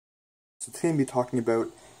So today I'm going to be talking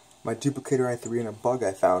about my Duplicator i3 and a bug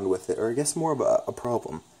I found with it, or I guess more of a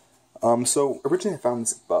problem. So originally I found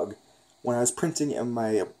this bug when I was printing and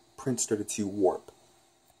my print started to warp.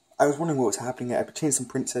 I was wondering what was happening. I changed some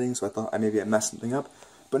print settings, so I thought maybe I messed something up.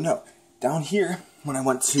 But no, down here, when I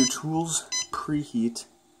went to Tools, Preheat,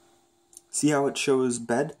 see how it shows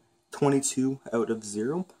bed? 22 out of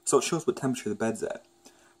 0? So it shows what temperature the bed's at.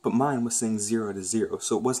 But mine was saying 0 out of 0,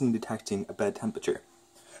 so it wasn't detecting a bed temperature,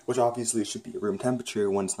 which obviously should be a room temperature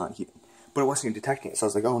when it's not heating. But it wasn't detecting it, so I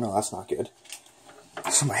was like, oh no, that's not good.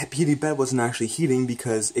 So my heating bed wasn't actually heating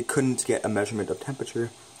because it couldn't get a measurement of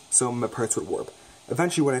temperature, so my parts would warp.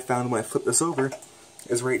 Eventually what I found when I flipped this over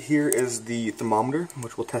is right here is the thermometer,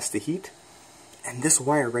 which will test the heat. And this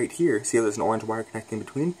wire right here, see how there's an orange wire connecting in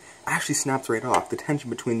between, actually snaps right off. The tension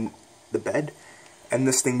between the bed and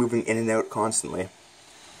this thing moving in and out constantly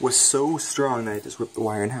was so strong that I just ripped the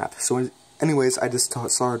wire in half. So anyways, I just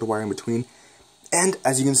soldered the wire in between, and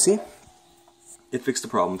as you can see, it fixed the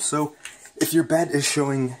problem. So if your bed is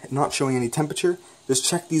not showing any temperature, just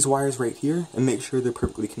check these wires right here and make sure they're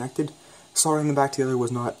perfectly connected. Soldering them back together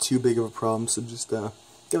was not too big of a problem, so just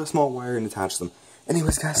get a small wire and attach them.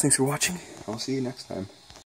 Anyways guys, thanks for watching. I'll see you next time.